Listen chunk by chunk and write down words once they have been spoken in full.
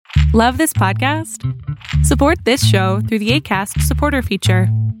Love this podcast? Support this show through the Acast supporter feature.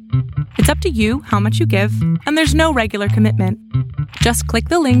 It's up to you how much you give, and there's no regular commitment. Just click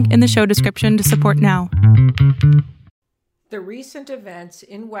the link in the show description to support now. The recent events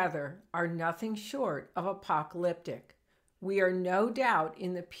in weather are nothing short of apocalyptic. We are no doubt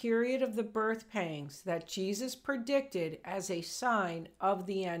in the period of the birth pangs that Jesus predicted as a sign of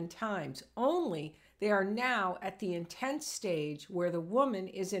the end times, only they are now at the intense stage where the woman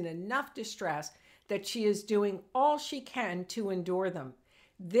is in enough distress that she is doing all she can to endure them.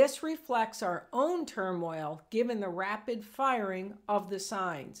 This reflects our own turmoil given the rapid firing of the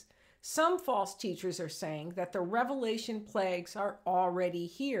signs. Some false teachers are saying that the Revelation plagues are already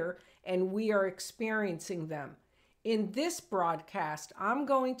here and we are experiencing them. In this broadcast, I'm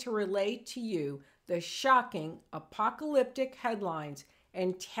going to relate to you the shocking apocalyptic headlines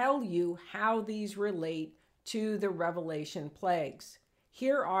and tell you how these relate to the Revelation plagues.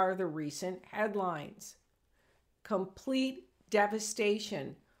 Here are the recent headlines. Complete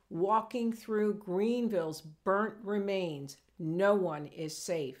devastation. Walking through Greenville's burnt remains. No one is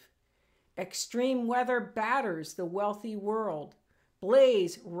safe. Extreme weather batters the wealthy world.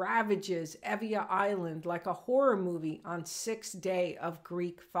 Blaze ravages Evia Island like a horror movie on 6th day of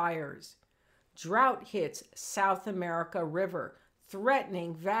Greek fires. Drought hits South America River,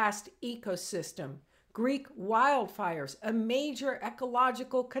 threatening vast ecosystem. Greek wildfires, a major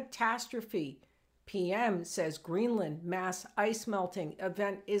ecological catastrophe. PM says Greenland mass ice melting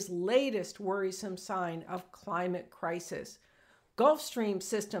event is latest worrisome sign of climate crisis. Gulf Stream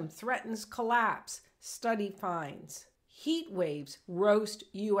system threatens collapse, study finds. Heat waves roast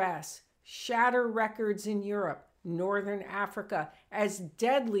U.S., shatter records in Europe, Northern Africa as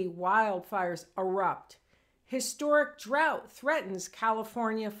deadly wildfires erupt. Historic drought threatens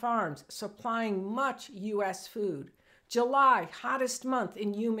California farms, supplying much U.S. food. July, hottest month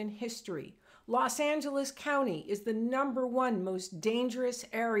in human history. Los Angeles County is the #1 most dangerous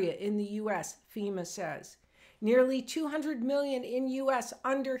area in the U.S., FEMA says. Nearly 200 million in U.S.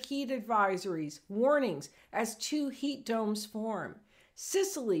 under heat advisories, warnings as 2 heat domes form.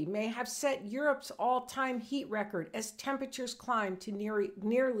 Sicily may have set Europe's all-time heat record as temperatures climb to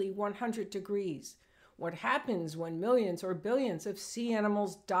nearly 100 degrees. What happens when millions or billions of sea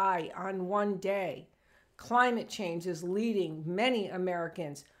animals die on one day? Climate change is leading many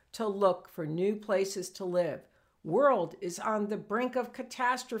Americans to look for new places to live. World is on the brink of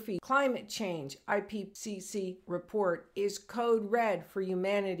catastrophe. Climate change, IPCC report, is code red for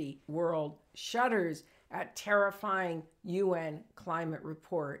humanity. World shudders at terrifying UN climate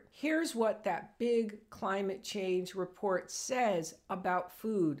report. Here's what that big climate change report says about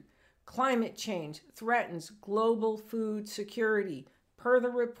food. Climate change threatens global food security. Per the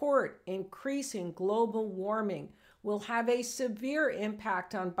report, increasing global warming will have a severe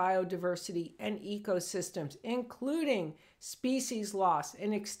impact on biodiversity and ecosystems, including species loss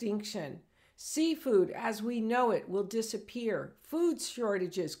and extinction. Seafood, as we know it, will disappear. Food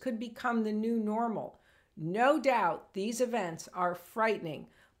shortages could become the new normal. No doubt these events are frightening,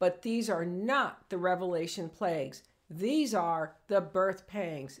 but these are not the Revelation plagues. These are the birth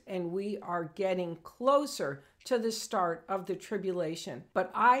pangs, and we are getting closer to the start of the tribulation.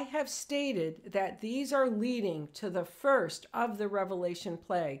 But I have stated that these are leading to the first of the Revelation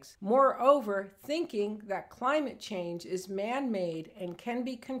plagues. Moreover, thinking that climate change is man-made and can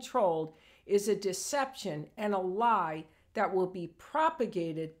be controlled is a deception and a lie that will be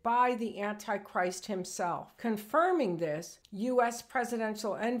propagated by the Antichrist himself. Confirming this, U.S.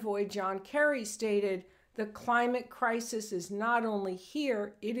 presidential envoy John Kerry stated, "The climate crisis is not only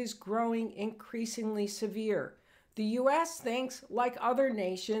here, it is growing increasingly severe. The U.S. thinks, like other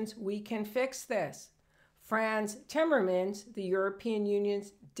nations, we can fix this." Frans Timmermans, the European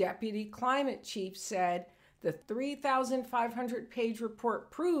Union's deputy climate chief, said, "The 3,500-page report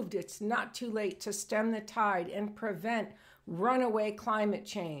proved it's not too late to stem the tide and prevent runaway climate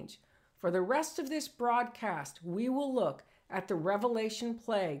change." For the rest of this broadcast, we will look at the Revelation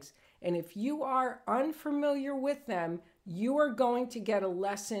plagues, and if you are unfamiliar with them, you are going to get a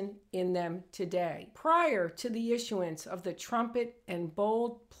lesson in them today. Prior to the issuance of the trumpet and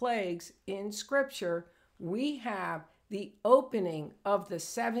bold plagues in Scripture, we have the opening of the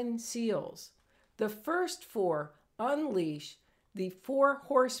 7 seals. The first 4 unleash the 4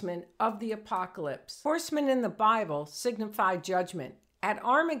 horsemen of the apocalypse. Horsemen in the Bible signify judgment. At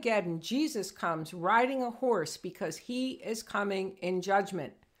Armageddon, Jesus comes riding a horse because he is coming in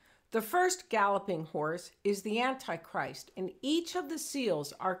judgment. The first galloping horse is the Antichrist, and each of the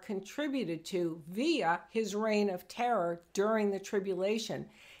seals are contributed to via his reign of terror during the tribulation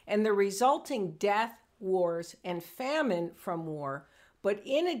and the resulting death, wars, and famine from war, But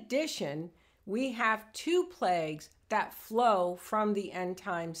in addition, we have two plagues that flow from the end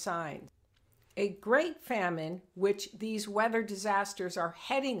time signs. A great famine, which these weather disasters are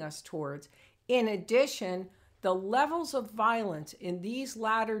heading us towards. In addition, the levels of violence in these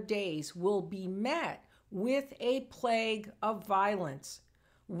latter days will be met with a plague of violence.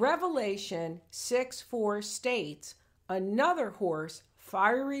 Revelation 6:4 states, another horse,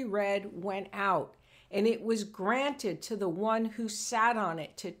 fiery red, went out, and it was granted to the one who sat on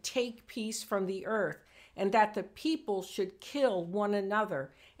it to take peace from the earth, and that the people should kill one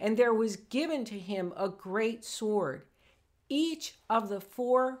another. And there was given to him a great sword. Each of the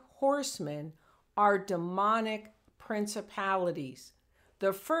four horsemen are demonic principalities.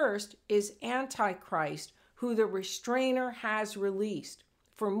 The first is Antichrist, who the restrainer has released.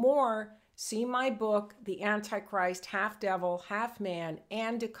 For more, see my book, The Antichrist, Half Devil, Half Man,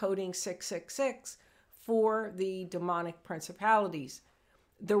 and Decoding 666 for the demonic principalities.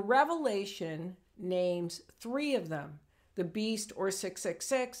 The Revelation names three of them, the beast or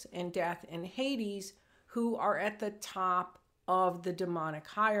 666 and death and Hades, who are at the top of the demonic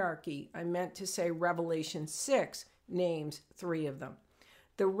hierarchy. I meant to say Revelation 6 names three of them.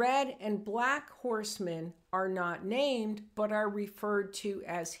 The red and black horsemen are not named, but are referred to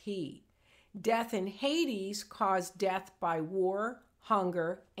as he. Death and Hades cause death by war,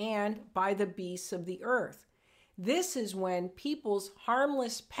 hunger, and by the beasts of the earth. This is when people's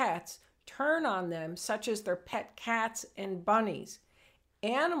harmless pets turn on them, such as their pet cats and bunnies.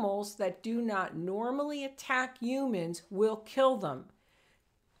 Animals that do not normally attack humans will kill them.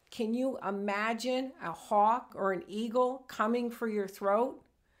 Can you imagine a hawk or an eagle coming for your throat?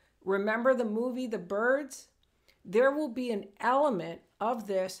 Remember the movie The Birds? There will be an element of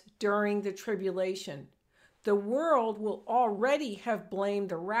this during the tribulation. The world will already have blamed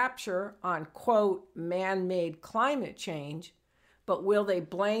the rapture on, quote, man-made climate change, but will they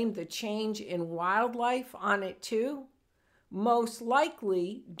blame the change in wildlife on it too? Most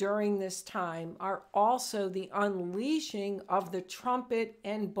likely during this time are also the unleashing of the trumpet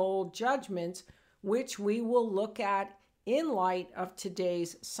and bowl judgments, which we will look at in light of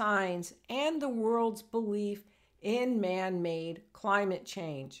today's signs and the world's belief in man-made climate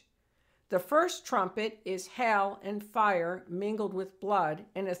change. The first trumpet is hail and fire mingled with blood,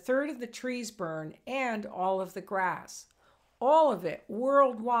 and a third of the trees burn and all of the grass. All of it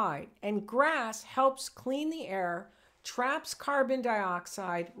worldwide, and grass helps clean the air, traps carbon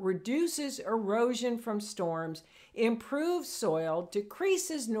dioxide, reduces erosion from storms, improves soil,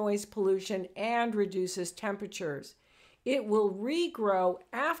 decreases noise pollution, and reduces temperatures. It will regrow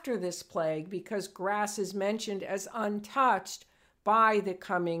after this plague because grass is mentioned as untouched by the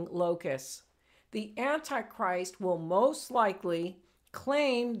coming locusts. The Antichrist will most likely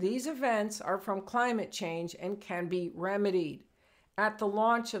claim these events are from climate change and can be remedied. At the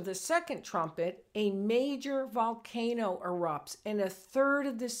launch of the second trumpet, a major volcano erupts and a third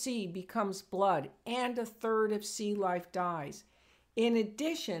of the sea becomes blood and a third of sea life dies. In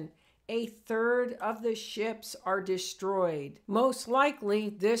addition, a third of the ships are destroyed. Most likely,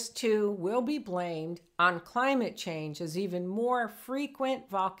 this too will be blamed on climate change, as even more frequent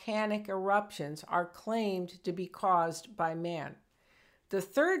volcanic eruptions are claimed to be caused by man. The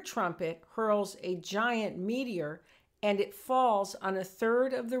third trumpet hurls a giant meteor, and it falls on a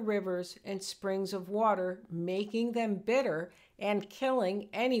third of the rivers and springs of water, making them bitter and killing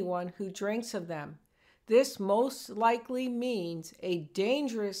anyone who drinks of them. This most likely means a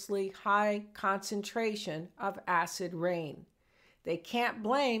dangerously high concentration of acid rain. They can't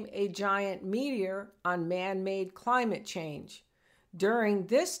blame a giant meteor on man-made climate change. During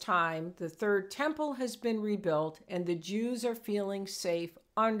this time, the third temple has been rebuilt and the Jews are feeling safe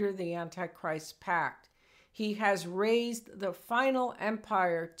under the Antichrist pact. He has raised the final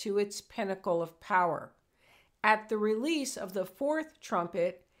empire to its pinnacle of power. At the release of the fourth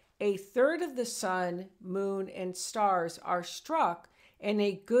trumpet, a third of the sun, moon, and stars are struck, and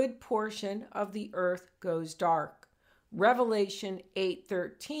a good portion of the earth goes dark. Revelation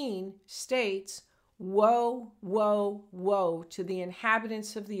 8:13 states, "Woe, woe, woe to the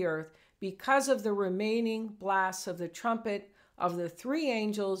inhabitants of the earth because of the remaining blasts of the trumpet of the three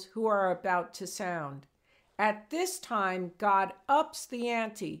angels who are about to sound." At this time, God ups the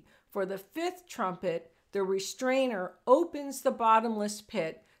ante. For the fifth trumpet, the restrainer opens the bottomless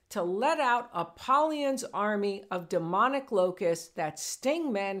pit to let out Apollyon's army of demonic locusts that sting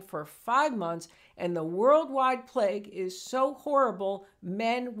men for 5 months, and the worldwide plague is so horrible,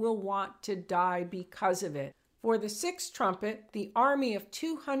 men will want to die because of it. For the sixth trumpet, the army of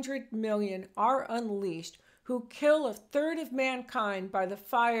 200 million are unleashed, who kill a third of mankind by the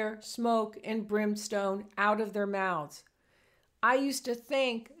fire, smoke, and brimstone out of their mouths. I used to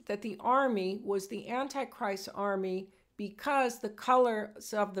think that the army was the Antichrist army because the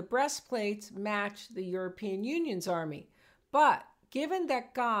colors of the breastplates match the European Union's army. But given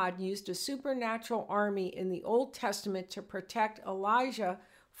that God used a supernatural army in the Old Testament to protect Elijah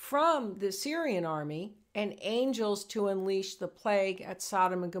from the Syrian army, and angels to unleash the plague at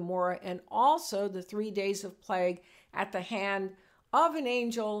Sodom and Gomorrah, and also the 3 days of plague at the hand of an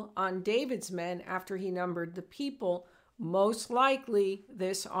angel on David's men after he numbered the people, most likely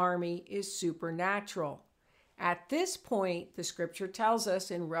this army is supernatural. At this point, the scripture tells us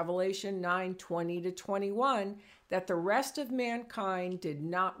in Revelation 9:20-21 that the rest of mankind did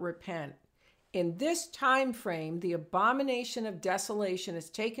not repent. In this time frame, the abomination of desolation has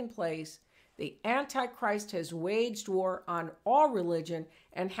taken place. The Antichrist has waged war on all religion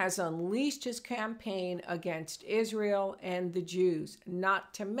and has unleashed his campaign against Israel and the Jews.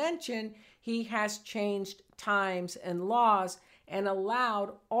 Not to mention, he has changed times and laws and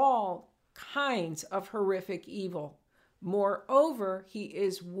allowed all kinds of horrific evil. Moreover, he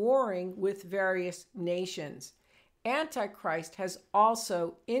is warring with various nations. Antichrist has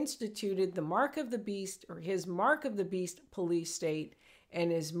also instituted the mark of the beast, or his mark of the beast police state,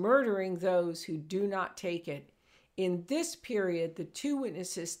 and is murdering those who do not take it. In this period, the two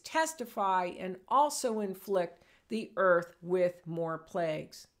witnesses testify and also inflict the earth with more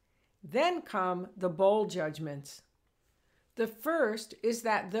plagues. Then come the bowl judgments. The first is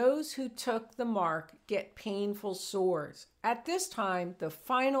that those who took the mark get painful sores. At this time, the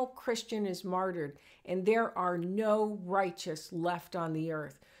final Christian is martyred, and there are no righteous left on the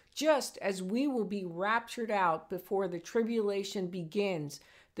earth. Just as we will be raptured out before the tribulation begins,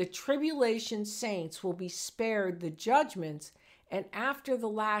 the tribulation saints will be spared the judgments, and after the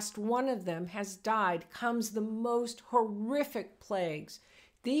last one of them has died comes the most horrific plagues.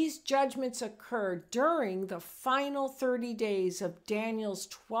 These judgments occur during the final 30 days of Daniel's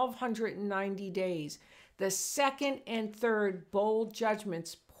 1290 days. The second and third bowl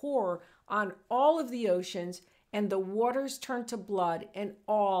judgments pour on all of the oceans, and the waters turn to blood, and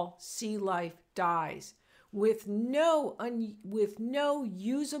all sea life dies. With no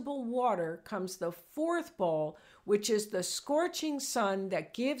usable water comes the fourth bowl, which is the scorching sun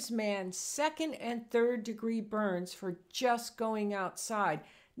that gives man second and third degree burns for just going outside,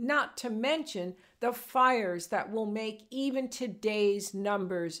 not to mention the fires that will make even today's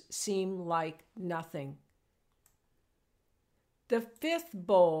numbers seem like nothing. The fifth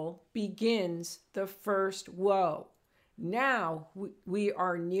bowl begins the first woe. Now we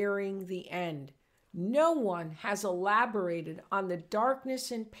are nearing the end. No one has elaborated on the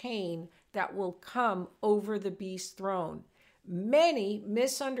darkness and pain that will come over the beast's throne. Many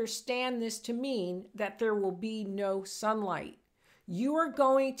misunderstand this to mean that there will be no sunlight. You are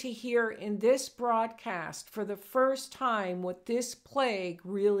going to hear in this broadcast for the first time what this plague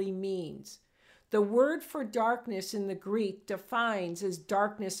really means. The word for darkness in the Greek defines as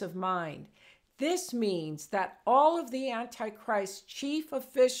darkness of mind. This means that all of the Antichrist's chief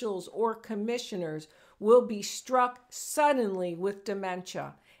officials or commissioners will be struck suddenly with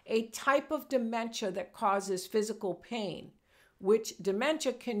dementia, a type of dementia that causes physical pain, which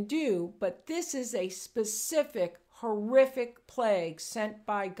dementia can do, but this is a specific, horrific plague sent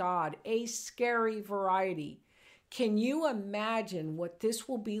by God, a scary variety. Can you imagine what this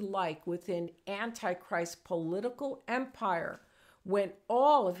will be like within Antichrist's political empire when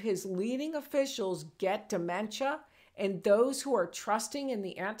all of his leading officials get dementia and those who are trusting in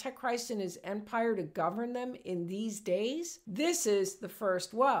the Antichrist and his empire to govern them in these days? This is the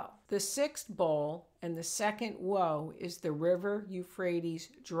first woe. The sixth bowl and the second woe is the river Euphrates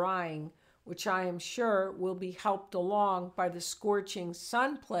drying, which I am sure will be helped along by the scorching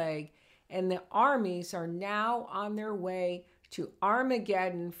sun plague, and the armies are now on their way to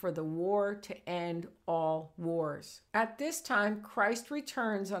Armageddon for the war to end all wars. At this time, Christ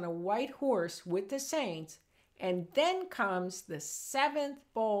returns on a white horse with the saints, and then comes the seventh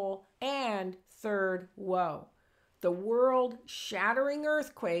bowl and third woe, the world-shattering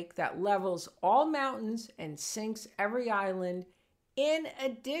earthquake that levels all mountains and sinks every island, in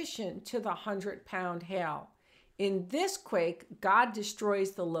addition to the 100-pound hail. In this quake, God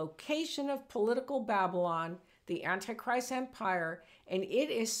destroys the location of political Babylon, the Antichrist empire, and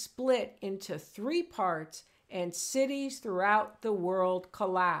it is split into 3 parts, and cities throughout the world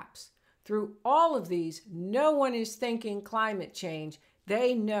collapse. Through all of these, no one is thinking climate change.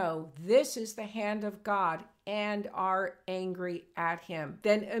 They know this is the hand of God and are angry at him.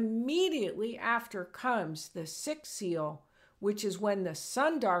 Then immediately after comes the 6th seal, which is when the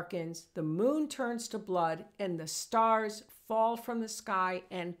sun darkens, the moon turns to blood, and the stars fall from the sky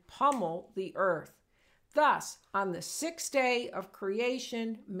and pummel the earth. Thus, on the sixth day of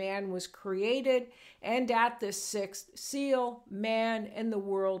creation, man was created, and at the sixth seal, man and the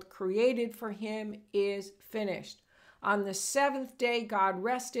world created for him is finished. On the seventh day, God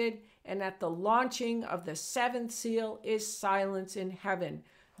rested, and at the launching of the seventh seal is silence in heaven.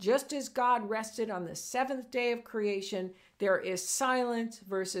 Just as God rested on the seventh day of creation, there is silence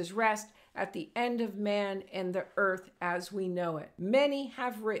versus rest at the end of man and the earth as we know it. Many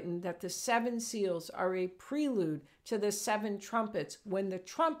have written that the seven seals are a prelude to the seven trumpets, when the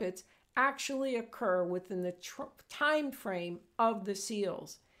trumpets actually occur within the time frame of the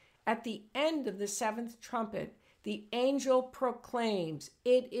seals. At the end of the seventh trumpet, the angel proclaims,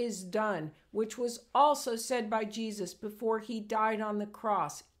 "It is done," which was also said by Jesus before he died on the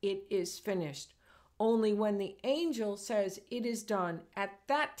cross. It is finished. Only when the angel says it is done, at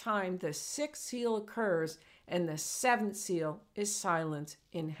that time the sixth seal occurs and the seventh seal is silent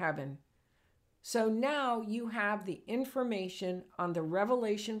in heaven. So now you have the information on the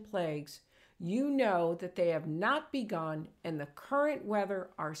Revelation plagues. You know that they have not begun, and the current weather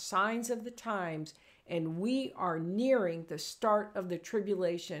are signs of the times, and we are nearing the start of the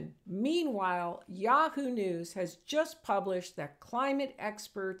tribulation. Meanwhile, Yahoo News has just published that climate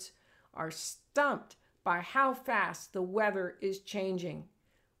experts are stumped by how fast the weather is changing.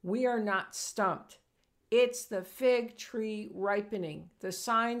 We are not stumped. It's the fig tree ripening, the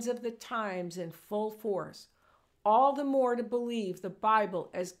signs of the times in full force. All the more to believe the Bible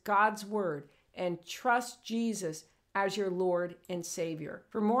as God's word and trust Jesus as your Lord and Savior.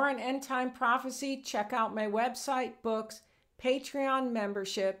 For more on end time prophecy, check out my website, books, Patreon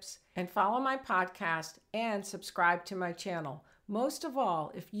memberships, and follow my podcast and subscribe to my channel. Most of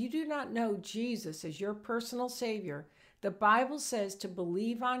all, if you do not know Jesus as your personal Savior, the Bible says to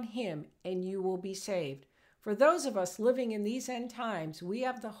believe on him and you will be saved. For those of us living in these end times, we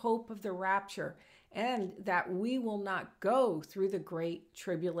have the hope of the rapture and that we will not go through the great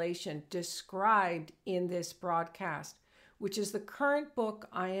tribulation described in this broadcast, which is the current book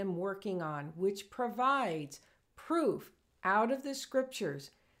I am working on, which provides proof out of the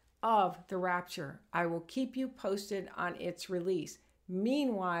scriptures of the rapture. I will keep you posted on its release.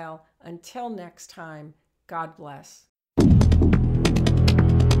 Meanwhile, until next time, God bless.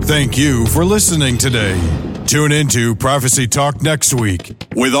 Thank you for listening today. Tune into Prophecy Talk next week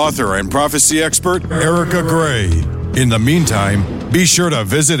with author and prophecy expert Erica Gray. In the meantime, be sure to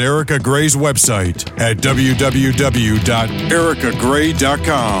visit Erica Gray's website at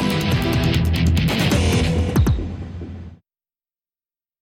www.ericagray.com.